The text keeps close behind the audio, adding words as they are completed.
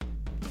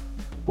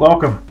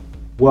Welcome.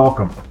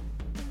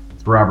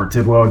 It's Robert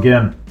Tidwell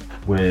again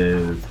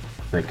with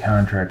the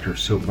Contractor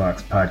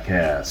Soapbox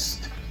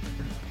Podcast.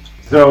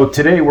 So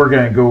today we're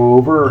going to go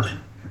over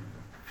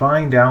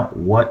find out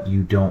what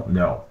you don't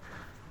know.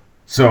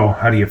 So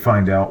how do you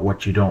find out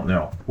what you don't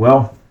know?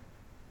 Well,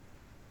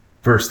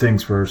 first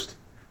things first,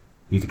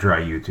 you could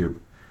try YouTube.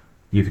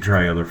 You could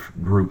try other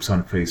groups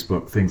on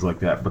Facebook, things like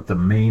that. But the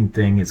main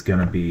thing is going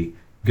to be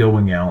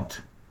going out,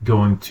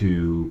 going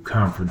to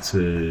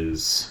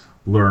conferences,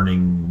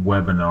 learning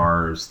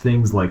webinars,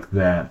 things like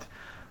that,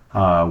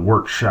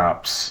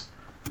 workshops.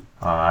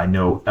 I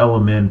know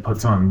LMN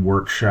puts on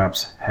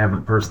workshops.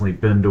 Haven't personally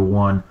been to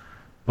one,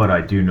 but I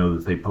do know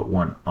that they put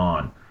one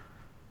on.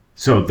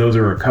 So those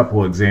are a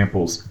couple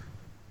examples.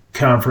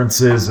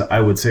 Conferences, I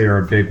would say, are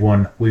a big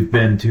one. We've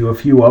been to a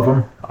few of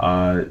them,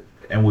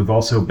 and we've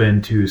also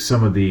been to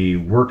some of the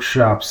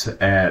workshops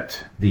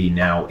at the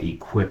now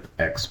Equip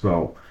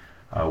Expo.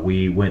 I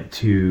went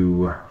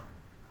to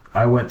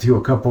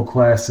a couple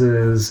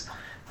classes.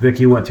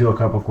 Vicky went to a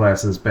couple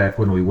classes back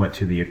when we went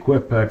to the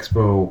Equip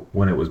Expo,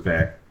 when it was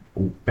back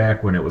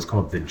when it was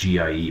called the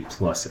GIE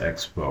Plus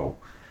Expo.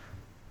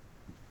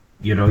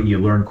 You know, you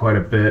learn quite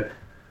a bit.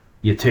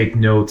 You take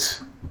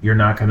notes. You're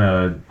not going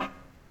to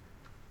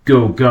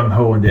go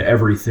gung-ho into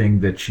everything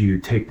that you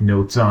take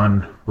notes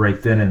on right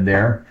then and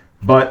there,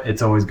 but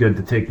it's always good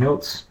to take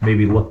notes,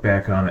 maybe look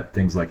back on it,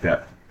 things like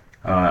that.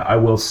 I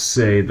will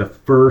say the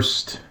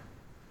first,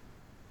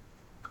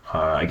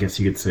 I guess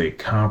you could say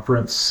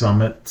conference,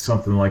 summit,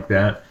 something like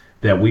that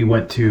we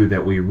went to,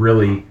 that we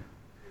really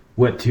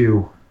went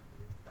to,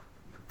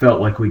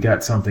 felt like we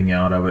got something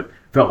out of it,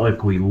 felt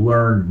like we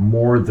learned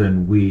more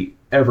than we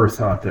ever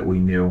thought that we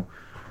knew,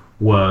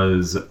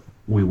 was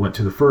we went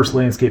to the first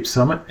Landscape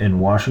Summit in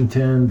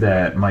Washington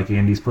that Mike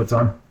Andes puts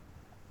on.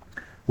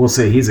 We'll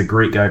say he's a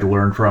great guy to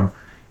learn from.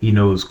 He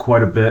knows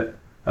quite a bit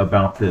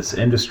about this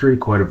industry,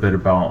 quite a bit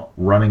about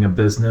running a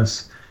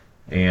business.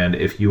 And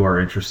if you are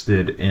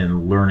interested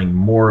in learning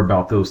more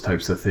about those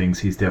types of things,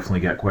 he's definitely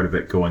got quite a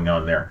bit going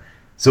on there.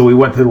 So we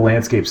went to the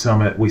Landscape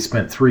Summit. We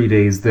spent 3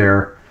 days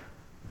there.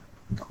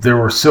 There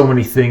were so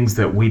many things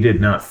that we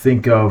did not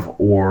think of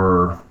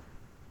or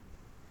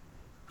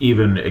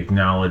even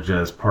acknowledge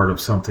as part of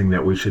something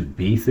that we should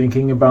be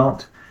thinking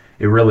about.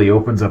 It really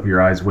opens up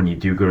your eyes when you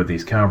do go to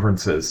these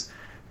conferences.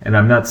 And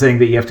I'm not saying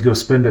that you have to go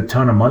spend a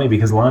ton of money,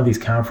 because a lot of these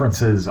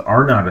conferences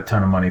are not a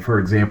ton of money. For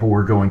example,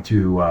 we're going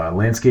to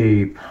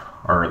Landscape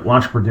or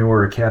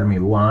Launchpreneur Academy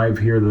Live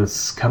here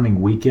this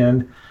coming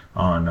weekend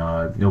on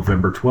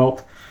November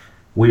 12th.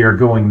 We are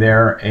going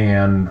there,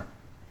 and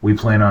we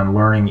plan on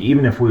learning.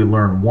 Even if we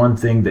learn one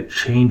thing that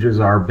changes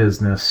our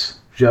business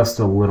just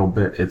a little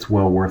bit, it's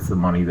well worth the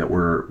money that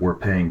we're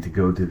paying to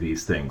go to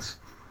these things.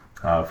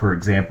 For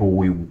example,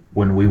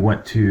 when we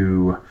went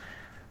to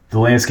the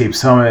Landscape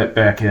Summit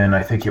back in,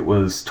 I think it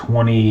was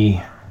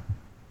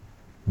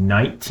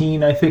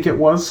 2019, I think it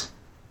was.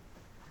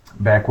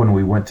 Back when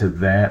we went to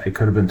that, it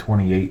could have been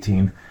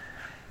 2018.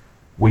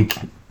 We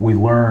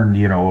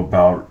learned,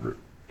 about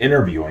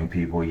interviewing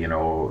people,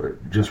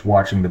 just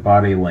watching the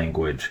body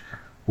language.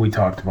 We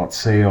talked about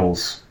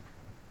sales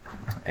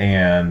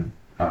and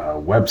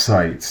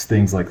websites,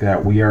 things like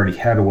that. We already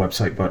had a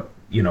website, but,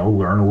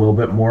 learn a little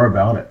bit more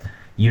about it.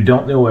 You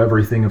don't know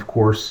everything, of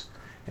course,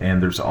 and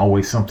there's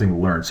always something to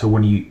learn. So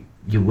when you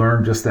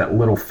learn just that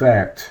little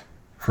fact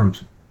from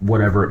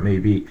whatever it may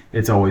be,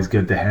 it's always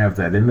good to have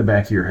that in the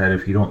back of your head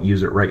if you don't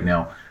use it right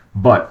now.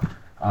 But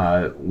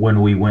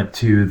when we went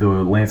to the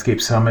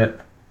Landscape Summit,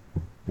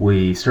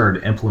 we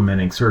started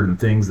implementing certain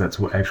things. That's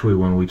actually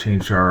when we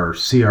changed our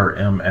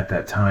CRM at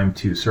that time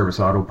to Service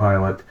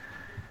Autopilot.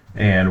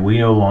 And we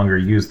no longer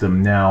use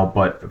them now,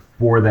 but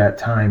for that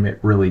time, it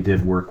really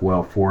did work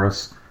well for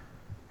us.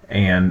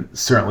 And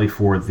certainly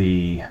for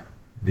the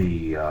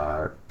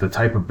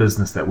type of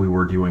business that we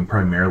were doing,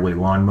 primarily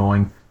lawn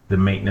mowing, the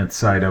maintenance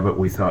side of it,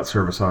 we thought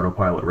Service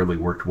Autopilot really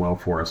worked well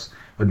for us.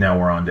 But now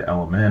we're on to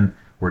LMN.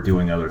 We're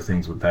doing other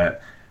things with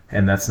that.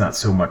 And that's not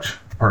so much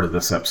part of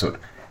this episode.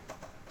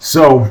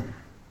 So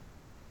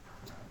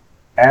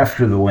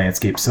after the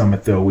Landscape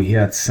Summit, though, we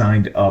had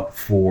signed up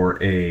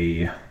for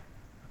I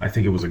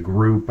think it was a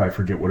group, I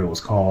forget what it was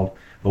called,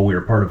 but we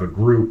were part of a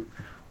group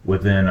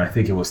within, I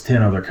think it was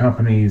 10 other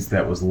companies,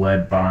 that was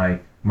led by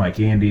Mike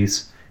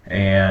Andes.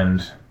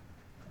 And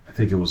I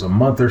think it was a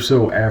month or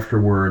so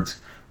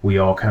afterwards, we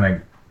all kind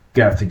of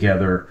got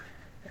together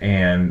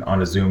and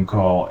on a Zoom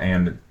call,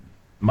 and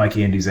Mike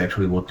Andes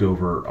actually looked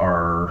over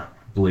I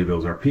believe it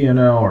was our P&L,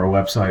 our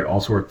website, all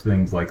sorts of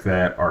things like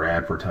that, our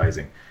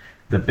advertising.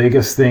 The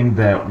biggest thing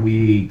that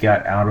we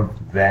got out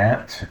of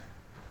that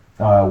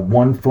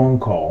one phone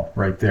call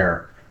right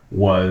there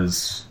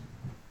was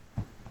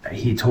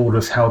he told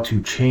us how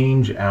to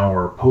change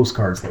our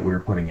postcards that we were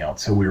putting out.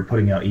 So we were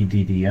putting out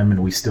EDDM,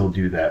 and we still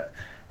do that.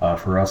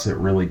 For us, it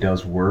really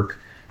does work.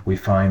 We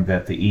find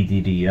that the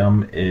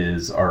EDDM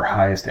is our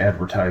highest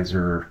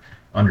advertiser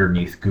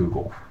underneath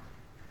Google.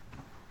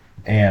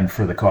 And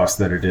for the cost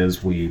that it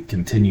is, we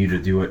continue to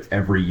do it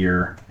every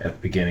year at the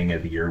beginning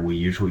of the year. We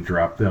usually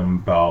drop them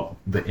about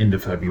the end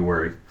of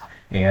February.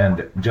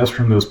 And just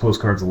from those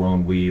postcards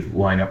alone, we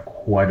line up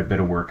quite a bit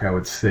of work. I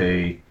would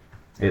say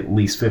at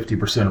least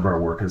 50% of our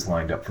work is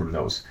lined up from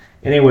those.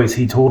 Anyways,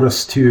 he told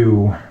us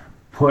to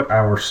put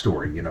our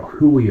story,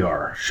 who we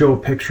are, show a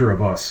picture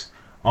of us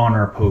on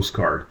our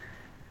postcard.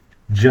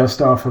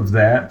 Just off of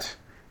that,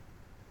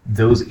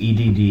 those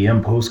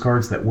EDDM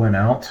postcards that went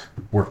out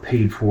were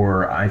paid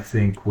for, I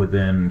think,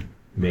 within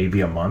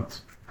maybe a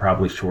month,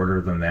 probably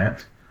shorter than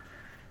that.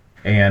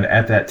 And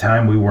at that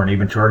time, we weren't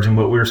even charging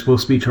what we were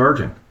supposed to be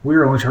charging. We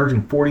were only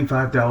charging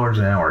 $45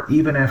 an hour.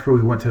 Even after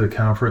we went to the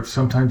conference,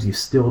 sometimes you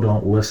still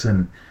don't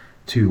listen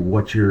to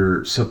what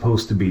you're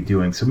supposed to be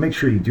doing. So make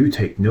sure you do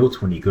take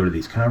notes when you go to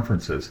these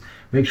conferences.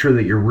 Make sure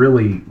that you're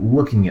really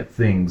looking at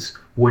things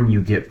when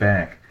you get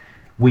back.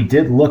 We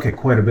did look at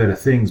quite a bit of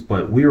things,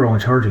 but we were only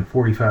charging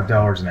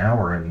 $45 an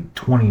hour in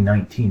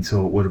 2019,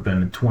 so it would have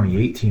been in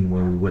 2018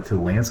 when we went to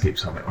the Landscape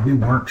Summit. We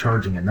weren't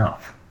charging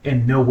enough.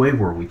 In no way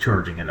were we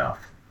charging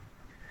enough.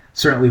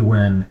 Certainly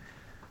when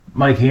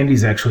Mike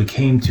Andes actually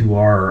came to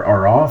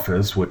our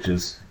office, which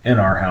is in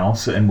our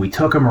house, and we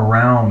took him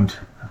around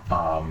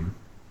our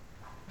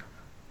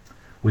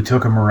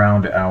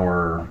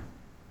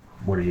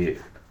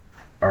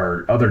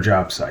other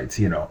job sites.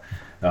 Some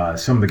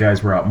of the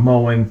guys were out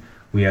mowing.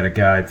 We had a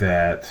guy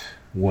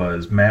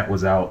Matt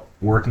was out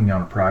working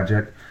on a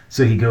project.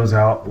 So he goes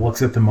out,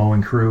 looks at the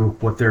mowing crew,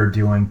 what they're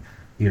doing,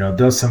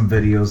 does some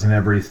videos and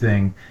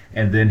everything.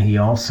 And then he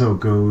also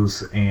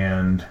goes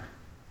and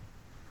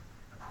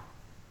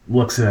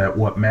looks at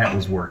what Matt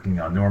was working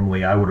on.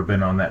 Normally I would have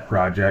been on that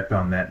project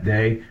on that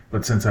day,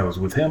 but since I was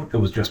with him, it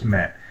was just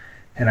Matt.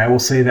 And I will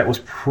say that was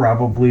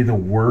probably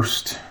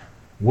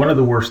one of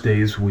the worst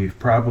days we've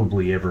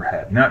probably ever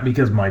had. Not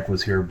because Mike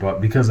was here,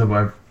 but because of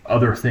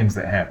other things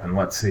that happened.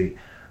 Let's see.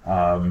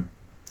 One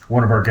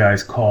of our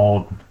guys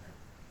called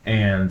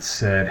and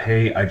said,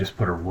 "Hey, I just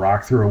put a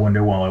rock through a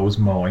window while I was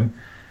mowing."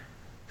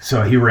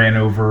 So he ran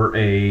over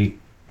I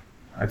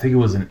think it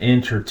was an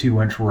 1 or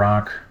 2 inch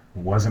rock.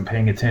 Wasn't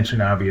paying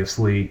attention,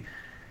 obviously.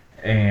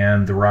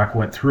 And the rock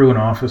went through an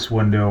office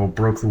window,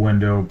 broke the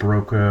window,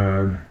 broke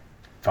a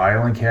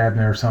filing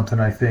cabinet or something,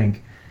 I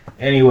think.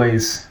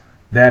 Anyways,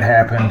 that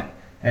happened.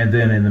 And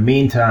then in the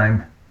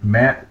meantime,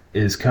 Matt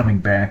is coming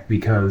back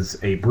because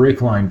a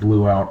brake line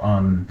blew out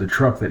on the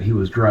truck that he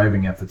was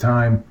driving at the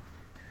time.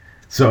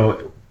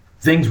 So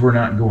things were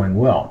not going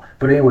well.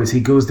 But anyways,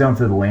 he goes down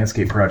to the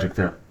landscape project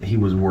that he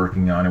was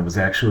working on. It was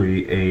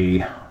actually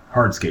a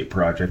hardscape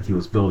project. He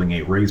was building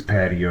a raised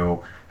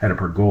patio, had a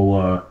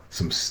pergola,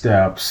 some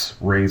steps,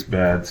 raised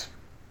beds.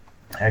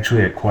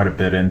 Actually had quite a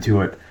bit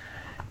into it.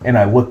 And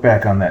I look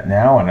back on that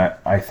now and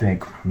I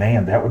think,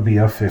 man, that would be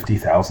a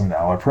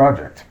 $50,000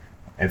 project.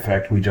 In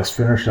fact, we just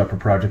finished up a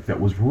project that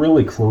was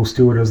really close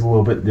to it. It was a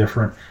little bit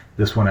different.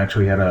 This one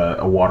actually had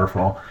a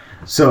waterfall.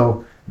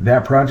 So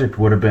that project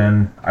would have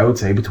been, I would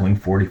say, between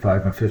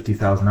 $45,000 and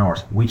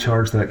 $50,000. We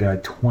charged that guy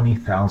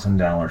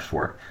 $20,000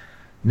 for it.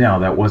 Now,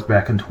 that was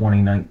back in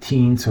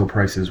 2019, so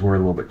prices were a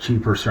little bit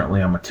cheaper,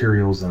 certainly on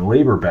materials and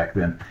labor back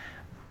then.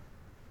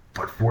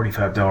 But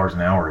 $45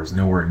 an hour is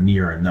nowhere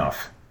near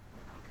enough.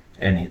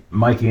 And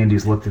Mike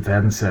Andes looked at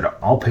that and said,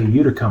 "I'll pay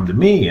you to come to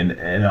me,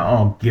 and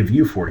I'll give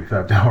you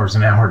 $45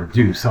 an hour to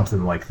do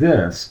something like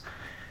this."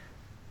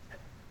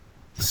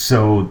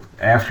 So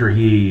after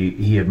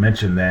he had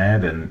mentioned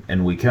that,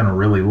 and we kind of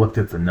really looked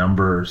at the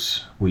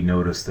numbers, we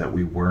noticed that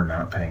we were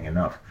not paying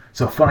enough.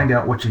 So find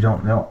out what you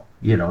don't know.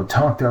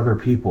 Talk to other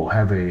people.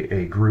 Have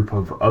a group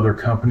of other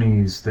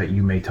companies that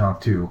you may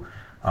talk to.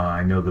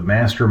 I know the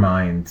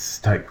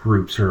masterminds type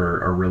groups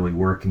are really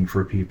working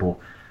for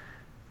people.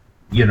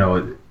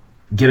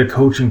 Get a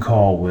coaching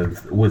call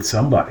with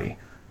somebody.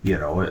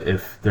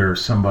 If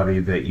there's somebody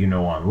that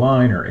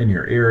online or in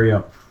your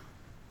area,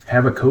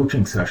 have a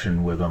coaching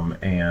session with them,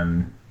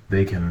 and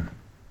they can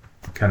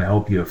kind of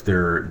help you if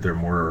they're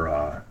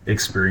more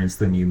experienced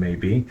than you may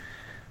be.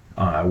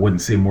 I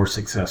wouldn't say more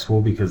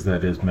successful because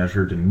that is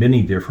measured in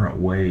many different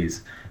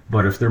ways.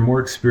 But if they're more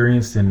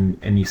experienced and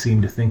you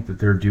seem to think that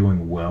they're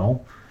doing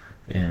well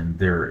in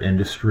their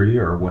industry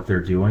or what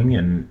they're doing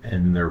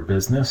in their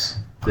business,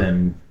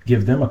 then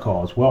give them a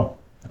call as well,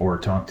 or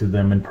talk to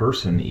them in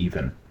person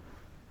even.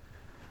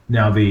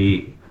 Now,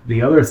 the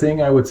other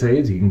thing I would say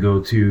is you can go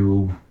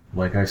to,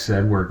 like I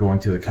said, we're going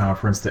to the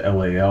conference, the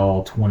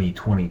LAL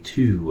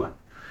 2022.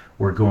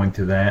 We're going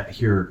to that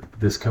here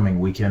this coming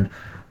weekend.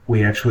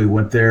 We actually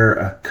went there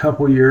a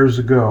couple years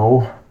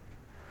ago,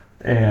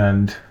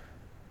 and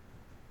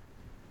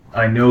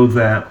I know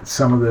that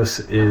some of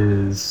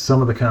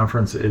the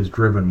conference is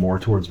driven more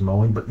towards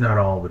mowing, but not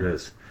all of it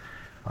is.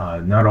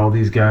 Not all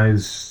these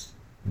guys,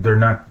 they're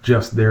not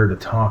just there to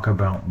talk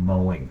about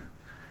mowing.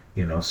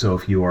 So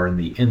if you are in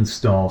the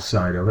install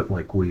side of it,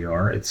 like we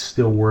are, it's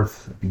still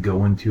worth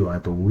going to, I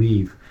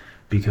believe,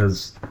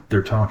 because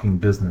they're talking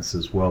business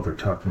as well. They're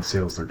talking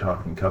sales. They're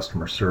talking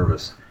customer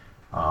service.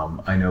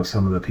 I know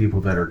some of the people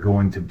that are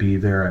going to be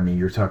there. I mean,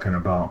 you're talking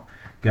about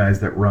guys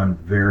that run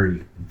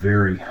very,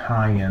 very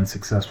high-end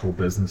successful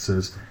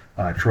businesses.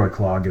 Troy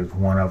Clogg is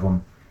one of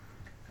them.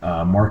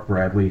 Mark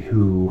Bradley,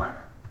 who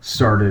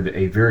started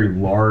a very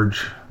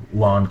large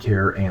lawn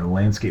care and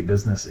landscape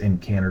business in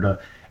Canada,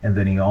 and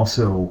then he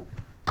also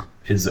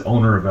is the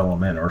owner of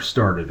Element, or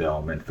started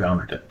Element,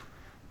 founded it.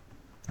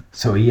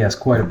 So he has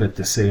quite a bit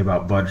to say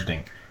about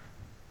budgeting.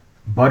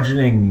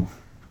 Budgeting,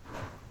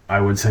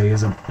 I would say,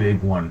 is a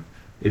big one.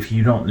 If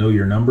you don't know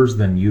your numbers,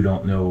 then you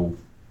don't know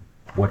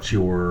what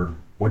you're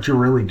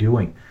really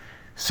doing.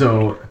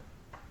 So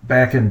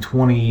back in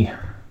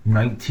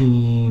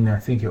 2019, I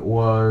think it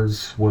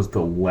was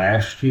the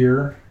last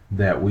year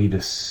that we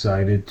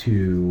decided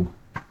to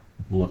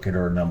look at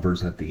our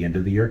numbers at the end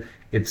of the year.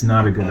 It's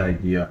not a good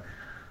idea.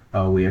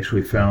 We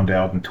actually found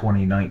out in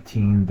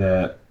 2019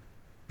 that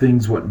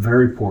things went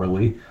very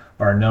poorly.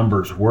 Our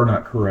numbers were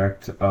not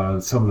correct.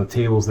 Some of the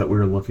tables that we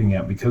were looking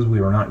at, because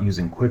we were not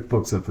using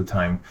QuickBooks at the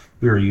time,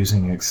 we were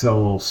using an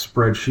Excel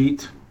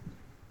spreadsheet.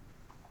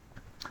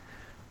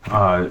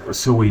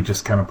 So we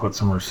just kind of put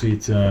some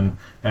receipts in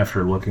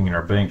after looking at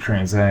our bank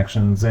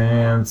transactions,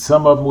 and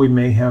some of them we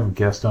may have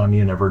guessed on,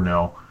 you never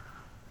know.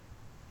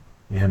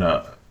 And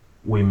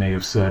we may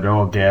have said,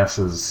 oh, gas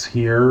is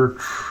here,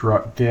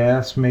 truck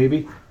gas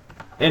maybe.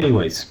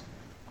 Anyways,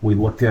 we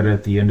looked at it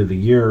at the end of the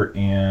year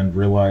and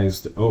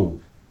realized,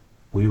 oh,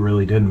 we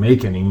really didn't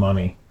make any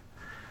money.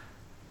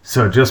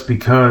 So just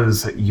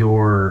because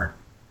your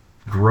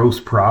gross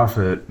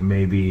profit,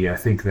 maybe, I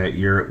think that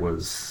year it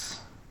was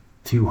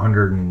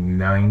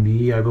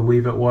 290, I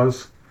believe it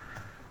was,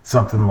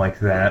 something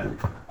like that.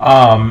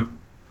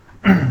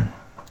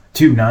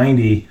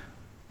 290,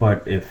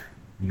 but if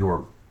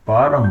your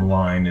bottom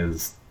line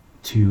is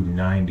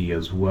 290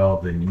 as well,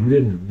 then you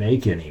didn't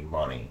make any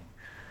money.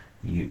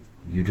 You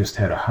just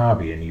had a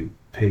hobby, and you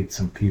paid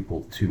some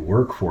people to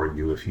work for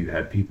you. If you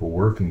had people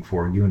working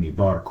for you, and you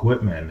bought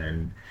equipment,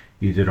 and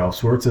you did all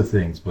sorts of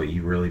things, but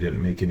you really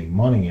didn't make any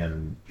money,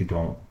 and you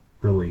don't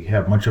really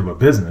have much of a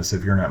business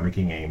if you're not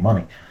making any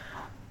money.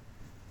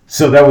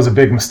 So that was a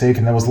big mistake,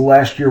 and that was the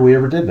last year we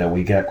ever did that.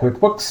 We got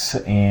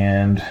QuickBooks,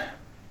 and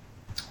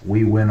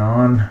we went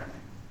on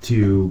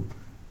to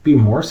be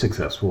more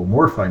successful,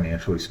 more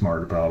financially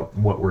smart about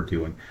what we're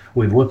doing.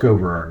 We look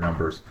over our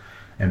numbers.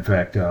 In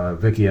fact,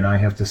 Vicki and I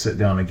have to sit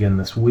down again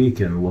this week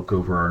and look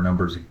over our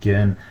numbers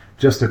again,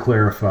 just to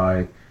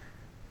clarify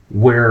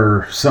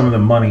where some of the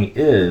money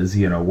is,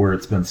 where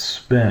it's been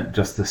spent,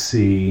 just to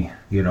see,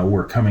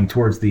 we're coming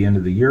towards the end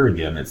of the year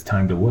again. It's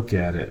time to look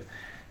at it.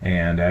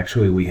 And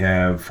actually we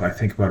have, I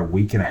think, about a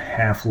week and a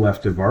half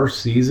left of our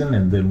season,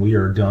 and then we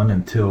are done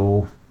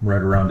until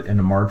right around the end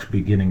of March,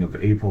 beginning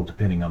of April,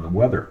 depending on the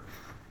weather.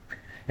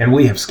 And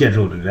we have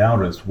scheduled it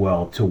out as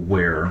well to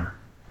where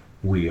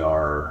we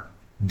are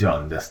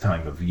done this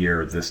time of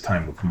year, this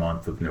time of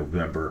month of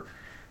November.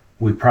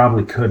 We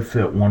probably could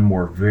fit one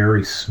more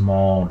very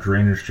small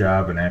drainage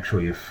job, and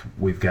actually if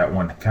we've got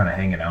one kind of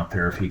hanging out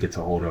there, if he gets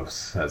a hold of us,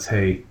 says,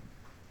 hey,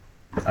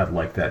 I'd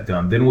like that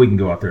done, then we can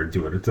go out there and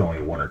do it. It's only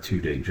a 1 or 2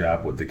 day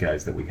job with the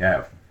guys that we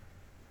have.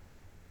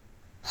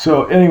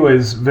 So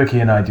anyways, Vicki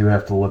and I do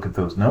have to look at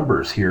those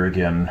numbers here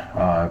again.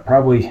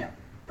 Probably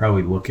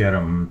look at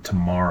them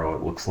tomorrow,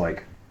 it looks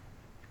like.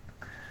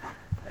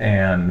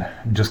 And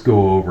just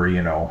go over,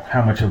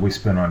 how much have we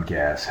spent on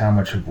gas? How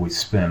much have we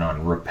spent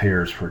on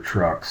repairs for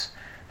trucks?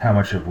 How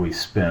much have we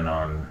spent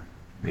on,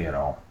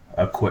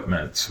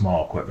 equipment,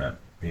 small equipment,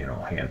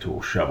 hand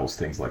tools, shovels,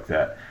 things like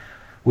that.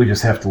 We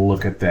just have to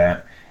look at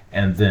that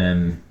and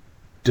then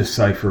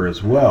decipher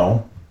as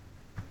well,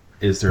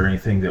 is there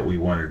anything that we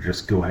want to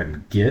just go ahead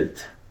and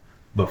get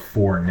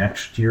before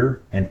next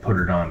year and put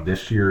it on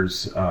this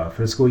year's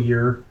fiscal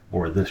year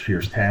or this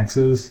year's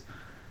taxes?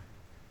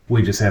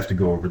 We just have to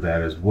go over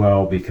that as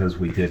well, because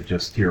we did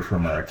just hear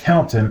from our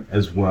accountant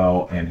as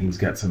well, and he's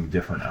got some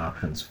different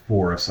options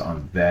for us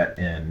on that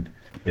end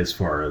as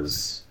far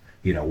as,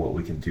 what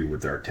we can do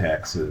with our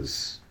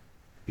taxes,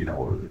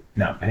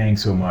 not paying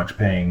so much,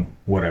 paying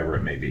whatever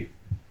it may be.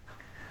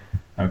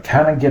 I'm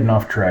kind of getting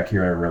off track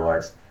here, I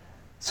realize.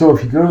 So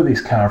if you go to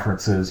these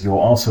conferences, you'll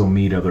also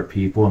meet other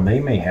people, and they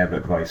may have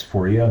advice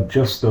for you.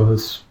 Just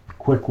this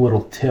quick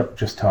little tip,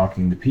 just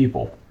talking to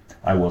people.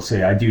 I will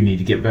say I do need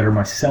to get better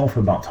myself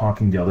about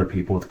talking to other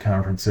people at the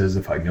conferences.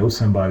 If I know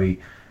somebody,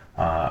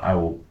 I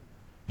will,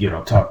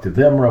 talk to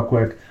them real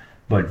quick.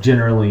 But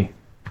generally,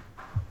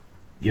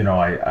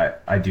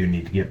 I do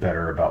need to get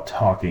better about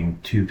talking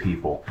to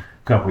people.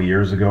 A couple of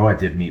years ago, I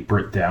did meet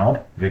Britt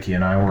Dowd. Vicki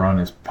and I were on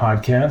his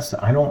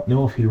podcast. I don't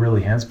know if he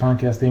really has a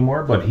podcast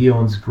anymore, but he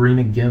owns Green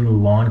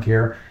Again Lawn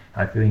Care.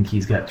 I think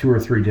he's got 2 or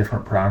 3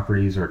 different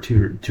properties, or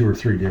two or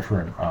three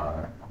different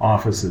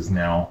offices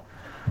now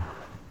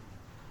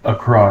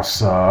across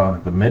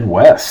the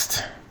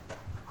Midwest.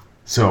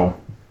 So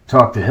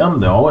talked to him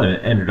though, and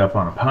it ended up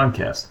on a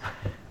podcast.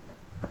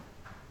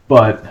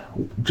 But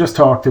just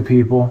talk to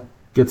people,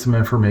 get some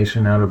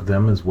information out of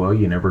them as well.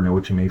 You never know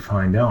what you may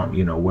find out.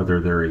 Whether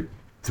they're a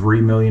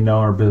 $3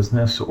 million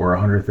business or a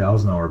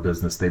 $100,000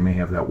 business, they may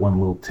have that one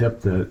little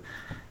tip that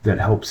that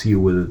helps you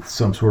with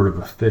some sort of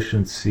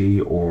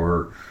efficiency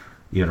or,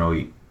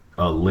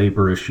 a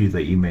labor issue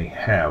that you may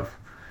have.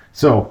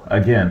 So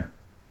again,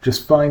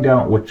 just find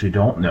out what you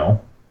don't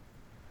know.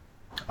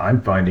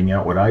 I'm finding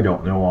out what I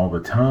don't know all the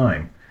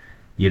time.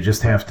 You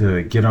just have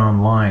to get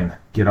online,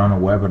 get on a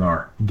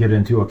webinar, get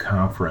into a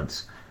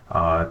conference,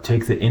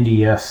 take the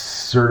NDS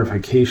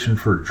certification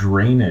for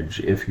drainage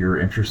if you're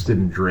interested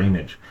in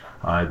drainage.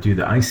 Do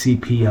the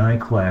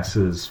ICPI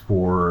classes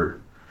for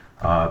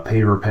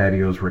paver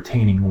patios,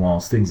 retaining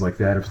walls, things like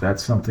that, if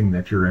that's something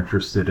that you're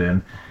interested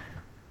in.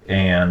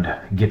 And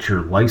get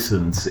your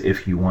license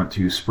if you want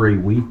to spray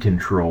weed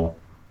control.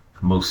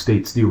 Most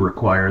states do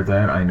require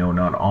that. I know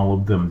not all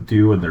of them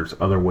do, and there's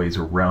other ways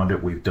around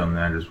it. We've done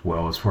that as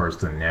well as far as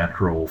the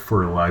natural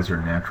fertilizer,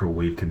 natural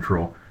weed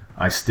control.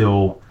 I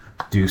still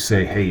do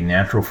say, hey,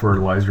 natural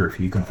fertilizer, if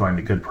you can find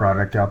a good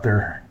product out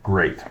there,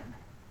 great.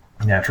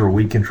 Natural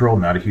weed control,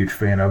 not a huge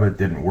fan of it,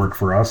 didn't work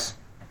for us.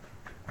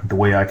 The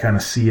way I kind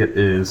of see it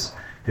is,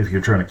 if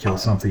you're trying to kill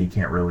something, you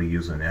can't really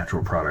use a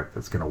natural product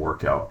that's going to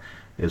work out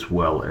as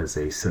well as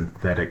a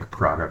synthetic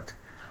product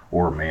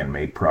or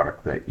man-made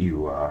product that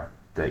you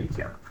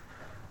can.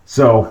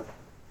 So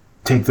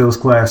take those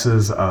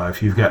classes.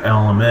 If you've got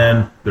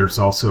LMN, there's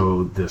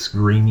also this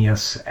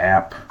Greenius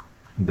app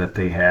that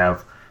they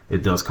have.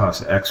 It does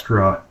cost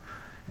extra,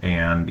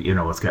 and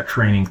it's got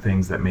training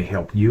things that may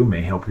help you,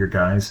 may help your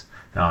guys.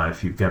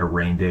 If you've got a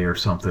rain day or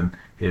something,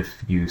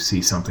 if you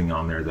see something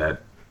on there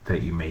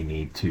that you may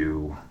need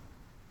to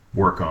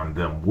work on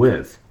them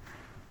with.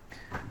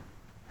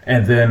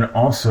 And then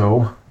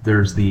also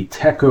there's the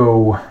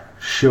Teco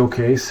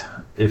Showcase.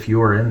 If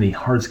you are in the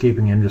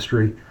hardscaping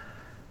industry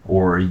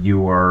or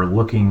you are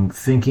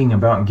thinking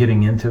about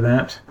getting into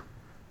that,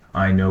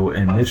 I know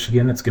in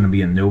Michigan it's going to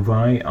be in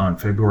Novi on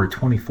February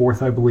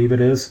 24th, I believe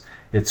it is.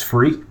 It's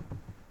free.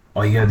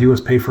 All you got to do is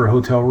pay for a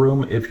hotel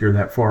room if you're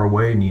that far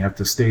away and you have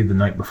to stay the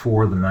night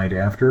before, the night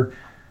after.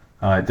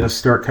 It does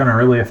start kind of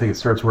early. I think it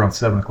starts around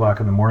 7 o'clock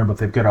in the morning, but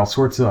they've got all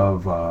sorts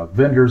of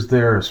vendors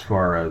there, as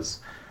far as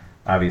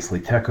obviously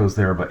Teco's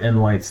there, but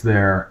Enlight's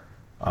there,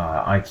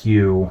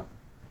 IQ,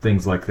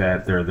 things like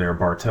that. They're there.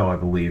 Bartell, I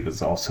believe,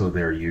 is also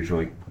there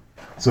usually.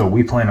 So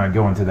we plan on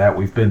going to that.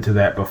 We've been to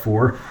that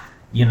before.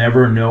 You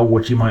never know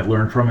what you might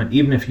learn from it.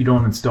 Even if you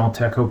don't install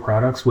Teco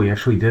products, we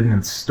actually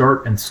didn't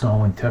start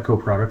installing Teco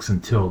products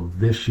until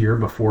this year.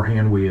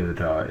 Beforehand, we had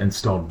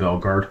installed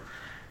Belgard.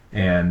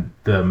 And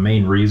the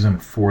main reason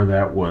for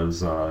that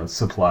was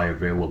supply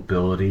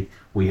availability.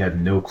 We had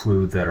no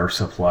clue that our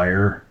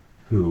supplier,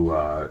 who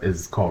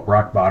is called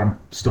Rock Bottom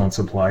Stone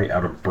Supply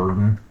out of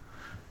Burton,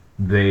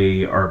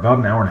 they are about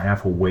an hour and a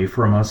half away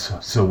from us,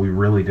 so we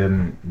really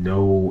didn't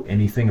know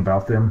anything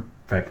about them.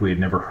 In fact, we had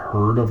never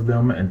heard of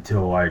them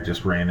until I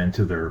just ran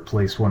into their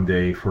place one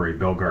day for a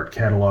Belgard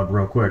catalog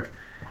real quick.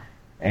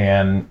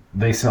 And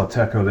they sell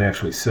Teco. They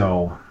actually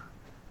sell,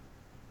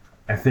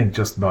 I think,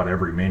 just about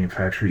every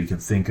manufacturer you can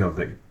think of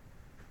that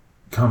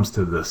comes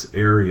to this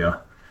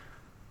area.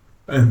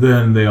 And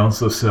then they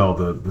also sell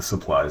the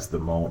supplies, the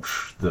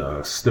mulch,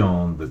 the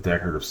stone, the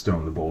decorative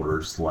stone, the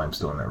boulders,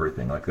 limestone,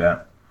 everything like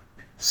that.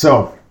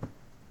 So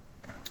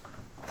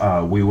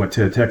we went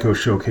to a Teco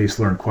showcase,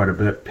 learned quite a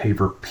bit.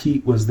 Paver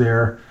Pete was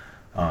there.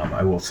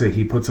 I will say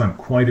he puts on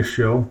quite a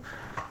show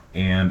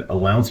and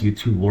allows you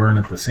to learn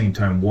at the same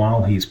time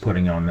while he's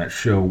putting on that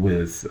show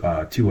with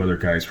two other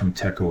guys from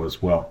Teco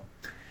as well.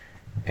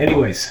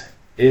 Anyways,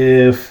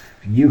 if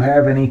you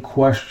have any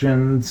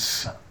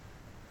questions,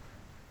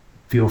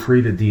 feel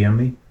free to DM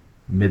me,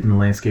 Midden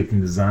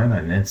Landscaping Design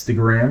on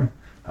Instagram.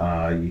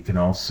 You can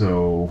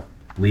also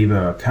leave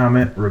a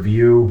comment,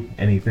 review,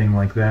 anything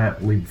like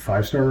that. Leave a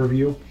 5-star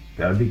review.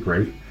 That would be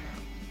great.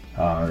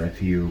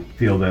 If you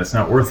feel that it's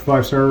not worth a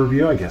 5-star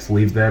review, I guess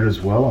leave that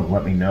as well and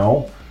let me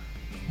know.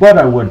 But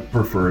I would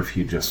prefer if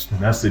you just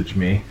message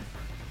me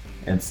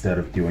instead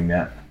of doing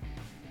that.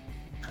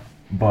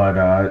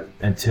 But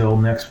until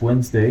next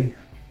Wednesday,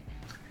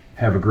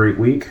 have a great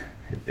week.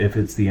 If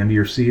it's the end of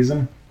your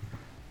season,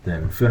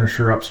 then finish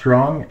her up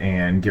strong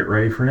and get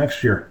ready for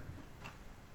next year.